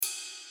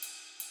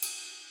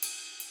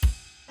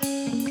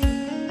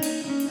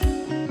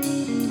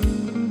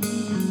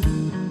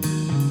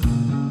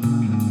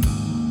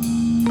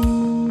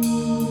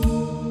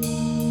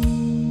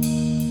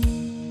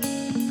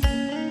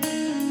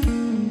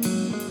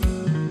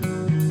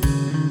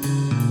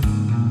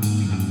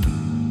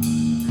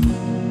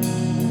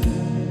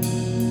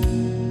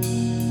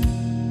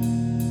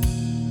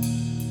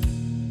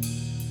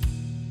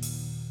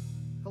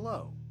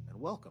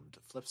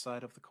Flip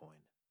Side of the Coin,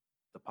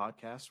 the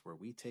podcast where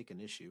we take an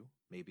issue,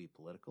 maybe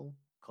political,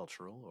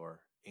 cultural,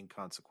 or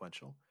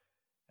inconsequential,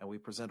 and we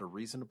present a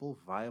reasonable,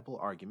 viable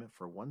argument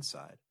for one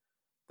side.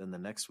 Then the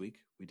next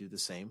week, we do the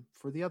same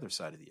for the other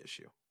side of the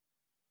issue.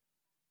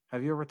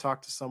 Have you ever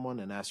talked to someone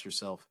and asked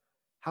yourself,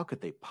 how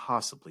could they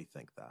possibly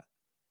think that?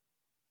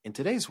 In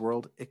today's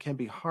world, it can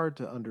be hard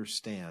to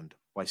understand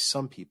why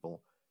some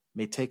people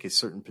may take a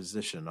certain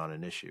position on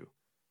an issue,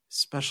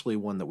 especially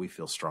one that we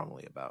feel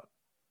strongly about.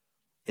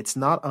 It's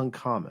not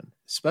uncommon,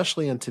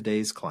 especially in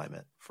today's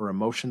climate, for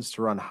emotions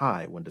to run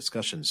high when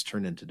discussions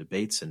turn into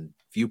debates and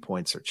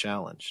viewpoints are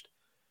challenged.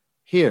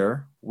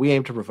 Here, we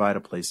aim to provide a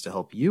place to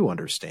help you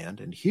understand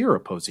and hear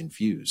opposing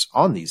views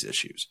on these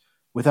issues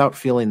without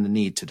feeling the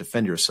need to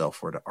defend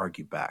yourself or to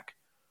argue back.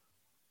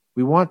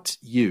 We want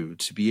you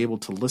to be able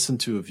to listen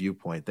to a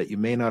viewpoint that you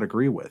may not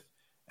agree with,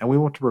 and we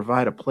want to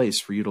provide a place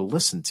for you to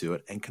listen to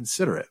it and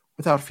consider it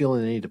without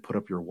feeling the need to put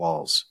up your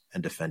walls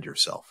and defend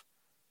yourself.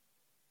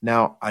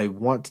 Now, I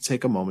want to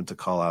take a moment to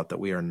call out that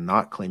we are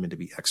not claiming to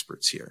be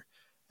experts here,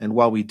 and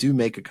while we do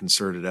make a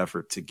concerted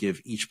effort to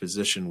give each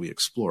position we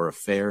explore a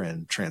fair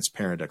and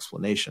transparent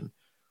explanation,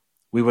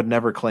 we would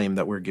never claim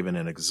that we're given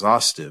an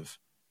exhaustive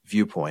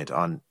viewpoint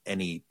on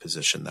any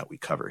position that we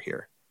cover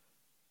here.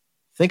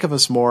 Think of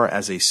us more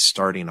as a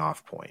starting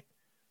off point.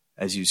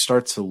 As you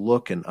start to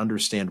look and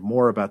understand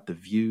more about the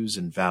views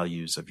and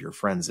values of your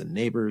friends and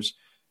neighbors,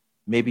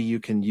 maybe you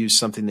can use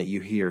something that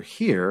you hear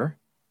here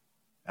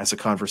as a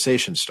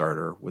conversation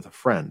starter with a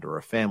friend or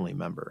a family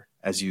member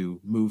as you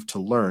move to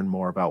learn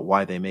more about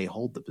why they may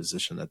hold the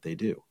position that they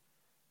do.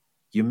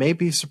 You may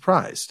be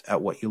surprised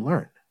at what you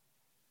learn.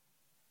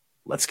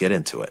 Let's get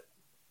into it.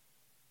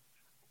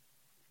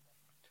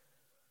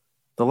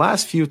 The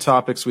last few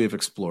topics we have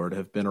explored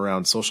have been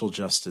around social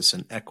justice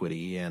and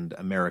equity and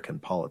American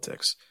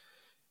politics.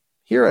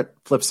 Here at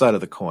Flip Side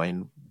of the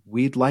Coin,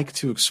 we'd like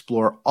to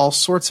explore all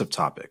sorts of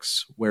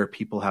topics where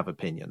people have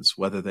opinions,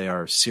 whether they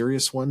are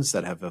serious ones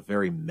that have a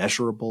very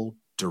measurable,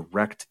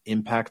 direct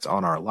impact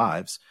on our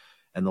lives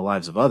and the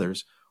lives of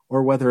others,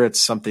 or whether it's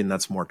something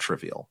that's more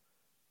trivial.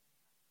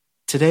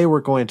 Today, we're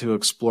going to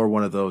explore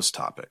one of those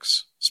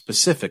topics.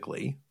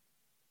 Specifically,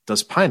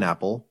 does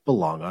pineapple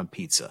belong on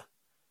pizza?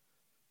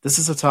 This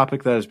is a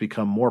topic that has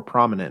become more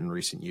prominent in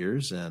recent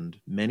years, and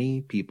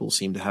many people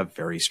seem to have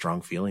very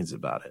strong feelings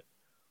about it.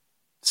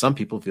 Some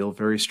people feel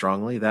very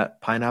strongly that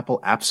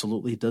pineapple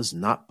absolutely does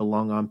not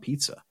belong on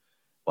pizza,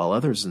 while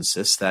others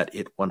insist that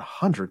it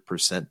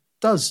 100%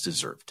 does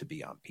deserve to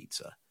be on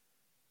pizza.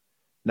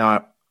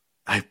 Now,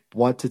 I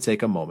want to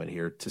take a moment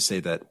here to say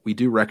that we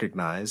do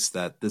recognize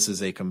that this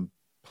is a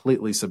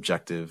completely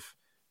subjective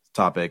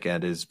topic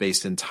and is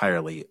based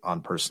entirely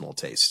on personal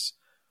tastes.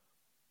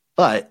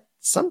 But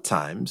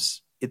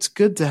sometimes it's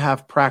good to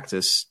have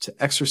practice to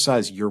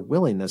exercise your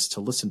willingness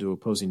to listen to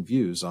opposing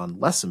views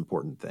on less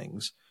important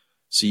things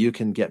so you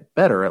can get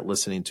better at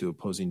listening to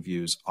opposing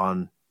views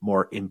on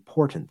more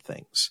important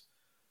things.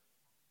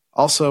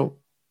 Also,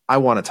 I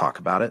want to talk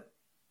about it,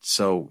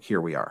 so here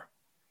we are.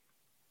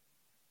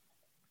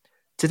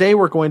 Today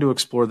we're going to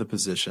explore the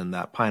position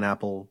that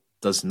pineapple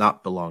does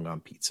not belong on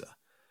pizza.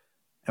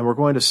 And we're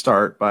going to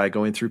start by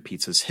going through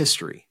pizza's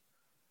history.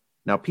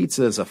 Now,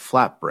 pizza is a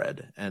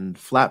flatbread, and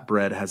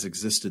flatbread has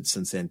existed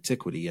since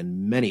antiquity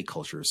in many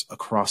cultures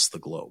across the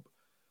globe.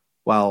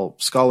 While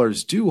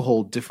scholars do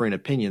hold differing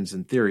opinions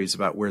and theories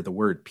about where the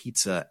word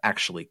pizza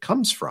actually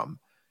comes from,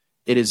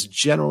 it is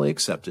generally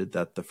accepted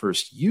that the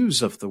first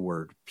use of the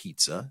word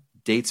pizza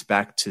dates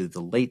back to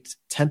the late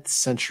 10th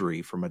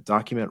century from a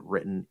document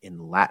written in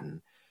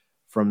Latin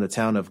from the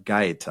town of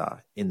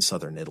Gaeta in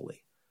southern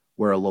Italy,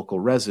 where a local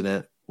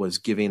resident was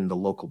giving the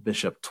local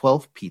bishop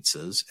 12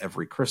 pizzas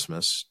every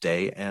Christmas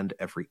Day and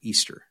every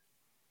Easter.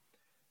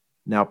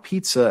 Now,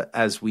 pizza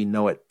as we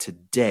know it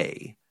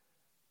today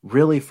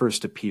really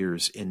first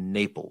appears in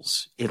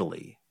Naples,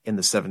 Italy, in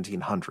the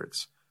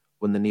 1700s,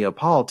 when the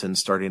Neapolitans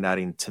started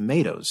adding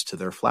tomatoes to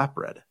their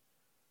flatbread.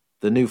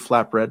 The new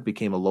flatbread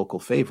became a local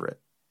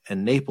favorite,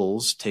 and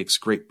Naples takes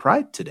great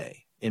pride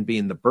today in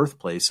being the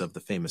birthplace of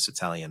the famous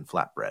Italian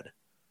flatbread.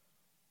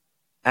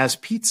 As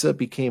pizza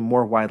became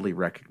more widely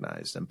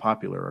recognized and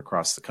popular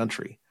across the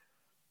country,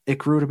 it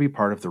grew to be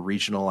part of the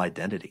regional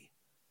identity.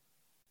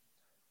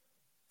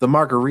 The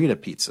margherita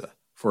pizza,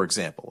 for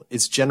example,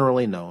 is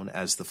generally known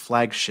as the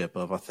flagship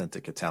of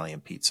authentic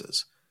Italian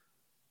pizzas.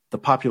 The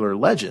popular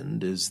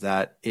legend is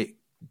that it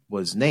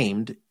was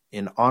named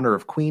in honor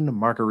of Queen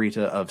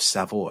Margherita of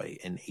Savoy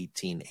in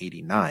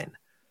 1889.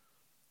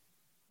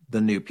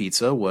 The new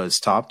pizza was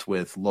topped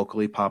with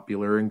locally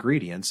popular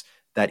ingredients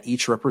that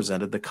each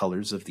represented the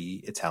colors of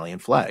the Italian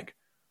flag: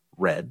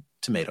 red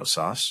tomato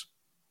sauce,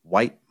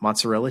 white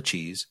mozzarella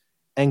cheese,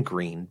 and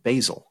green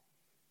basil.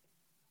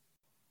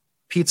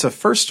 Pizza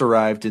first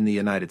arrived in the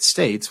United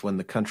States when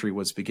the country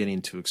was beginning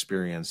to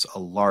experience a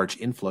large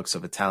influx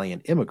of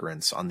Italian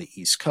immigrants on the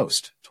East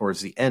Coast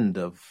towards the end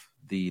of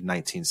the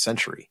 19th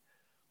century.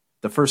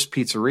 The first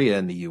pizzeria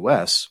in the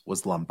U.S.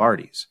 was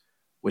Lombardi's,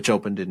 which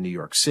opened in New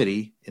York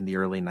City in the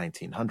early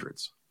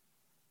 1900s.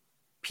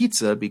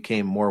 Pizza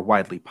became more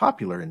widely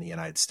popular in the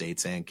United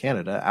States and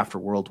Canada after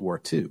World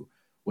War II,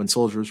 when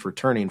soldiers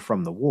returning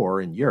from the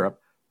war in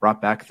Europe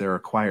brought back their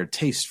acquired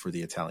taste for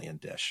the Italian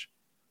dish.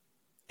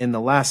 In the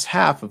last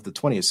half of the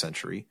 20th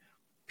century,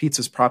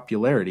 pizza's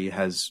popularity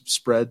has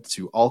spread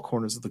to all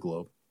corners of the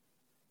globe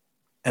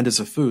and is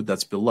a food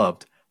that's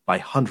beloved by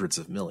hundreds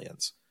of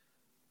millions.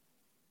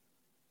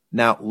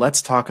 Now,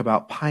 let's talk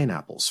about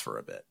pineapples for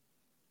a bit.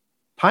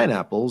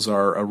 Pineapples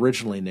are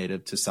originally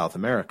native to South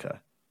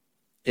America.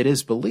 It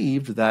is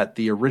believed that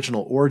the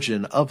original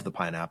origin of the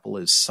pineapple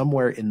is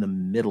somewhere in the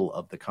middle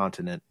of the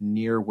continent,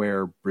 near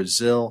where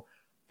Brazil,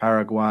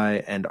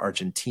 Paraguay, and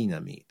Argentina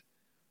meet.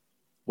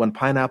 When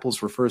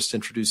pineapples were first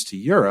introduced to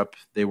Europe,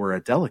 they were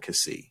a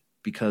delicacy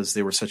because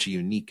they were such a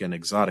unique and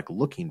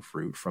exotic-looking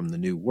fruit from the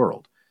New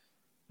World.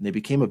 And they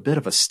became a bit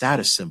of a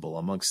status symbol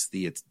amongst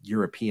the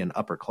European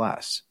upper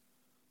class.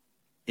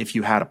 If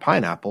you had a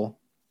pineapple,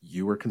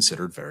 you were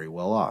considered very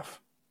well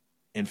off.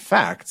 In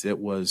fact, it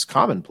was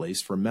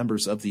commonplace for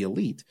members of the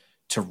elite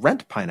to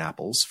rent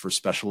pineapples for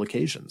special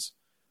occasions.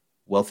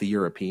 Wealthy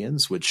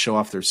Europeans would show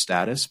off their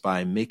status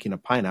by making a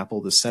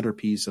pineapple the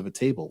centerpiece of a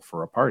table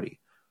for a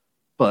party.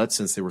 But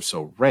since they were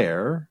so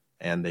rare,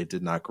 and they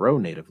did not grow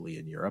natively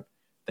in Europe,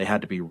 they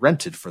had to be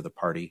rented for the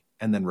party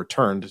and then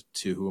returned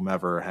to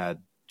whomever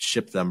had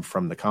shipped them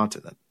from the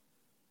continent.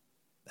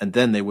 And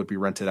then they would be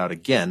rented out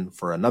again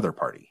for another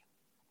party.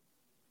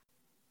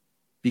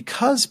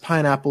 Because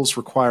pineapples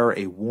require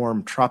a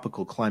warm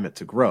tropical climate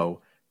to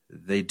grow,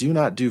 they do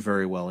not do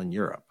very well in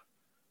Europe.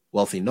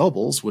 Wealthy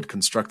nobles would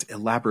construct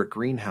elaborate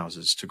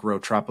greenhouses to grow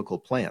tropical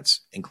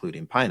plants,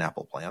 including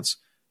pineapple plants,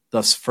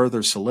 thus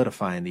further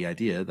solidifying the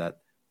idea that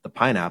the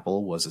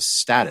pineapple was a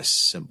status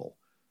symbol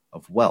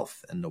of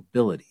wealth and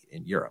nobility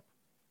in Europe.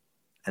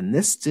 And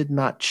this did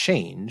not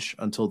change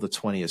until the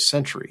 20th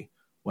century,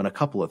 when a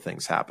couple of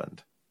things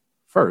happened.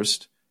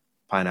 First,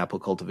 pineapple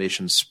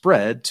cultivation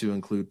spread to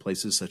include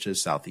places such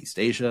as Southeast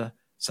Asia,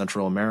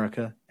 Central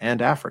America,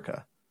 and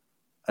Africa.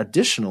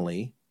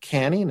 Additionally,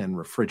 canning and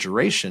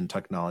refrigeration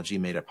technology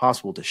made it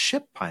possible to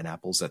ship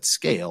pineapples at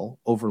scale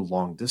over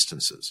long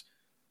distances.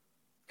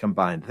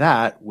 Combine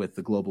that with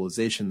the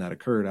globalization that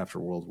occurred after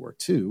World War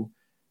II,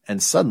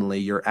 and suddenly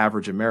your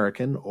average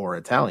American or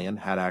Italian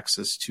had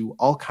access to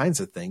all kinds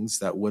of things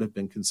that would have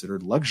been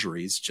considered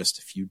luxuries just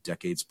a few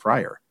decades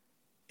prior,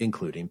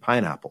 including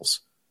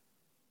pineapples.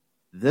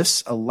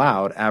 This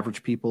allowed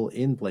average people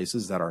in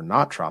places that are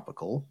not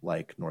tropical,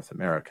 like North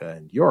America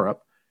and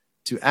Europe,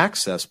 to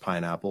access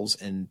pineapples,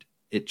 and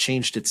it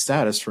changed its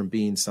status from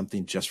being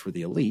something just for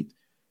the elite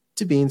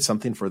to being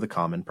something for the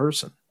common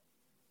person.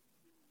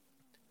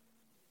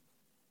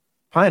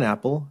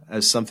 Pineapple,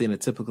 as something a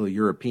typical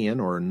European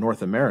or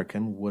North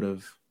American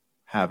would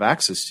have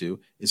access to,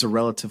 is a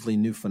relatively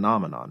new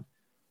phenomenon,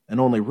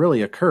 and only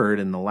really occurred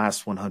in the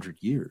last 100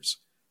 years.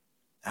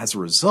 As a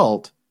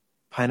result,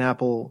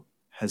 pineapple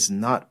has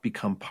not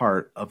become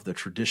part of the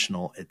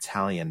traditional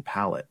Italian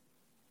palate.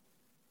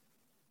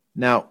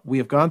 Now, we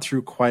have gone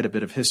through quite a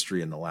bit of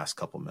history in the last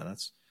couple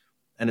minutes,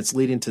 and it's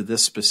leading to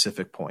this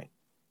specific point.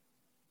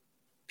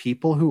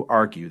 People who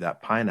argue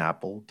that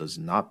pineapple does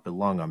not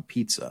belong on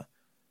pizza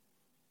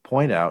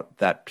point out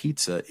that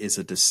pizza is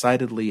a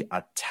decidedly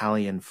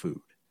Italian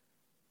food.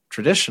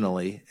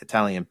 Traditionally,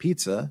 Italian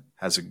pizza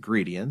has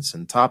ingredients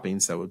and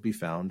toppings that would be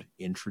found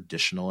in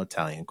traditional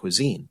Italian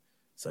cuisine,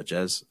 such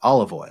as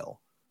olive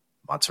oil,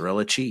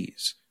 mozzarella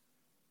cheese,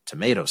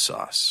 tomato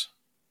sauce,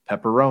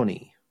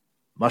 pepperoni,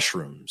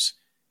 mushrooms,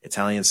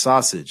 Italian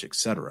sausage,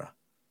 etc.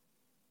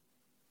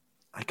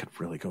 I could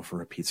really go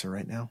for a pizza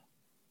right now.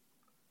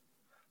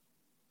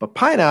 But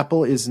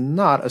pineapple is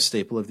not a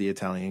staple of the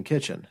Italian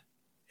kitchen.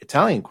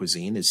 Italian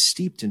cuisine is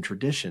steeped in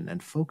tradition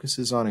and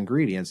focuses on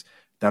ingredients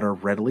that are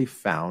readily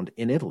found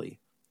in Italy.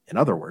 In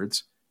other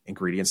words,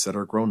 ingredients that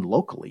are grown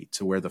locally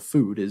to where the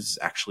food is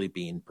actually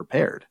being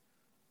prepared.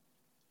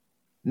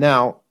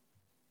 Now,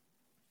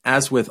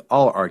 as with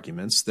all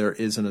arguments, there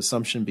is an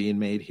assumption being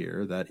made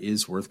here that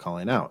is worth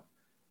calling out.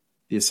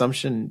 The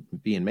assumption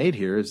being made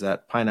here is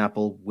that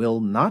pineapple will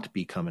not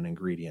become an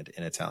ingredient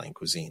in Italian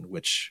cuisine,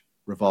 which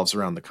revolves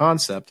around the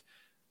concept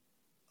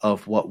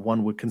of what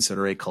one would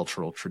consider a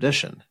cultural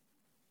tradition.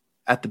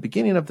 At the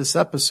beginning of this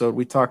episode,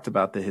 we talked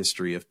about the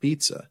history of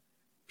pizza.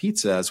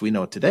 Pizza, as we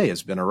know it today,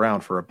 has been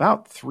around for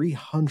about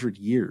 300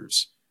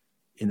 years.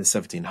 In the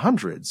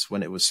 1700s,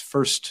 when it was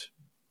first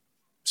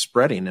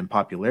spreading in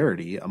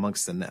popularity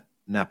amongst the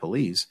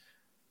Nepalese,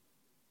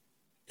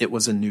 it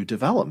was a new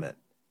development,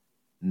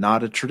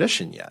 not a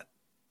tradition yet.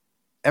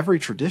 Every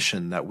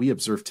tradition that we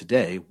observe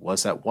today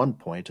was at one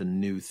point a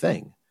new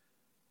thing.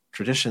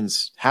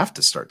 Traditions have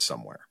to start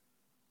somewhere.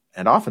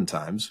 And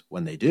oftentimes,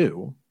 when they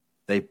do,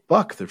 they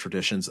buck the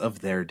traditions of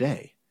their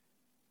day.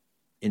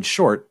 In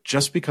short,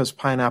 just because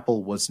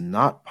pineapple was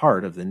not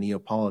part of the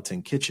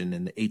Neapolitan kitchen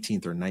in the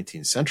 18th or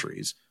 19th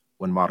centuries,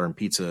 when modern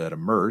pizza had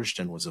emerged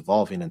and was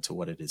evolving into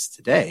what it is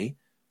today,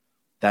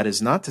 that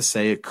is not to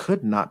say it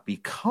could not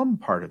become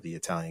part of the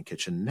Italian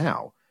kitchen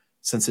now,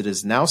 since it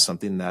is now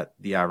something that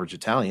the average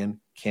Italian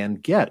can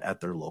get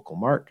at their local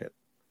market.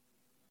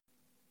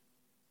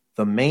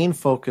 The main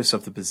focus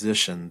of the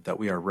position that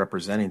we are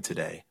representing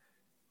today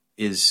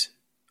is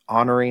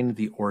honoring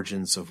the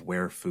origins of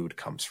where food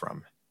comes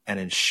from and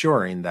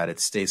ensuring that it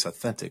stays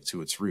authentic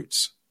to its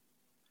roots.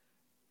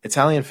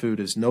 Italian food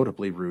is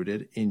notably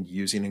rooted in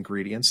using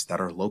ingredients that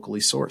are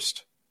locally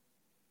sourced.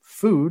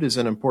 Food is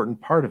an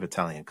important part of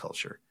Italian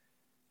culture.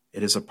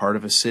 It is a part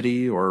of a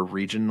city or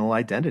regional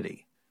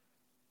identity,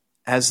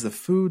 as the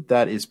food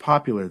that is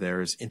popular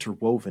there is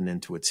interwoven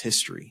into its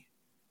history.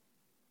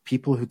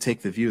 People who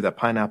take the view that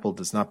pineapple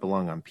does not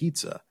belong on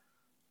pizza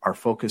are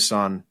focused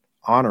on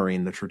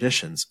honoring the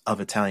traditions of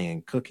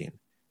Italian cooking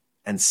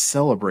and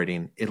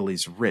celebrating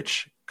Italy's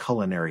rich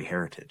culinary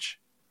heritage.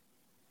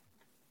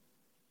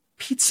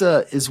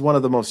 Pizza is one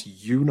of the most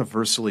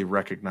universally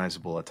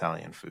recognizable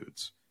Italian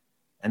foods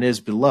and is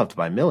beloved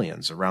by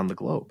millions around the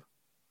globe.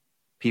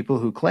 People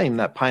who claim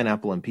that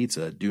pineapple and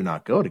pizza do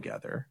not go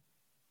together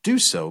do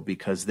so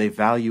because they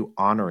value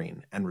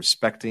honoring and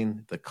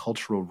respecting the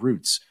cultural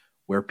roots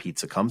where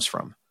pizza comes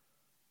from.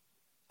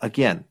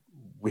 Again,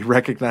 we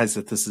recognize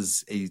that this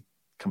is a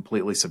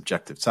completely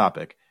subjective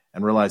topic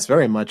and relies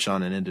very much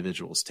on an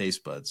individual's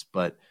taste buds,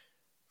 but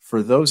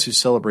for those who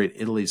celebrate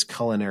Italy's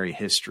culinary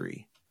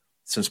history,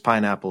 since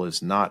pineapple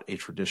is not a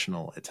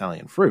traditional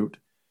Italian fruit,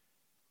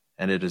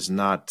 and it is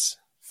not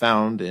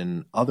found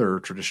in other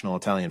traditional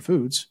Italian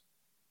foods,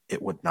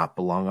 it would not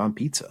belong on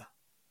pizza.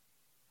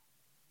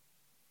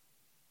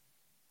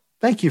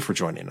 Thank you for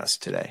joining us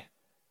today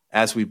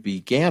as we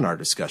began our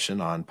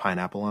discussion on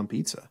pineapple on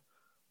pizza.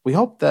 We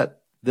hope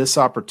that this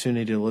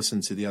opportunity to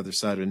listen to the other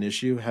side of an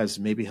issue has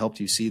maybe helped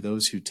you see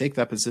those who take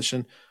that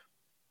position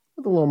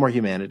with a little more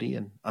humanity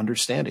and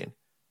understanding.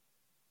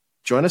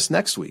 Join us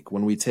next week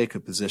when we take a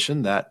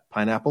position that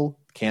pineapple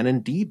can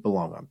indeed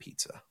belong on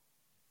pizza.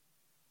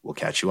 We'll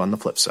catch you on the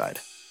flip side.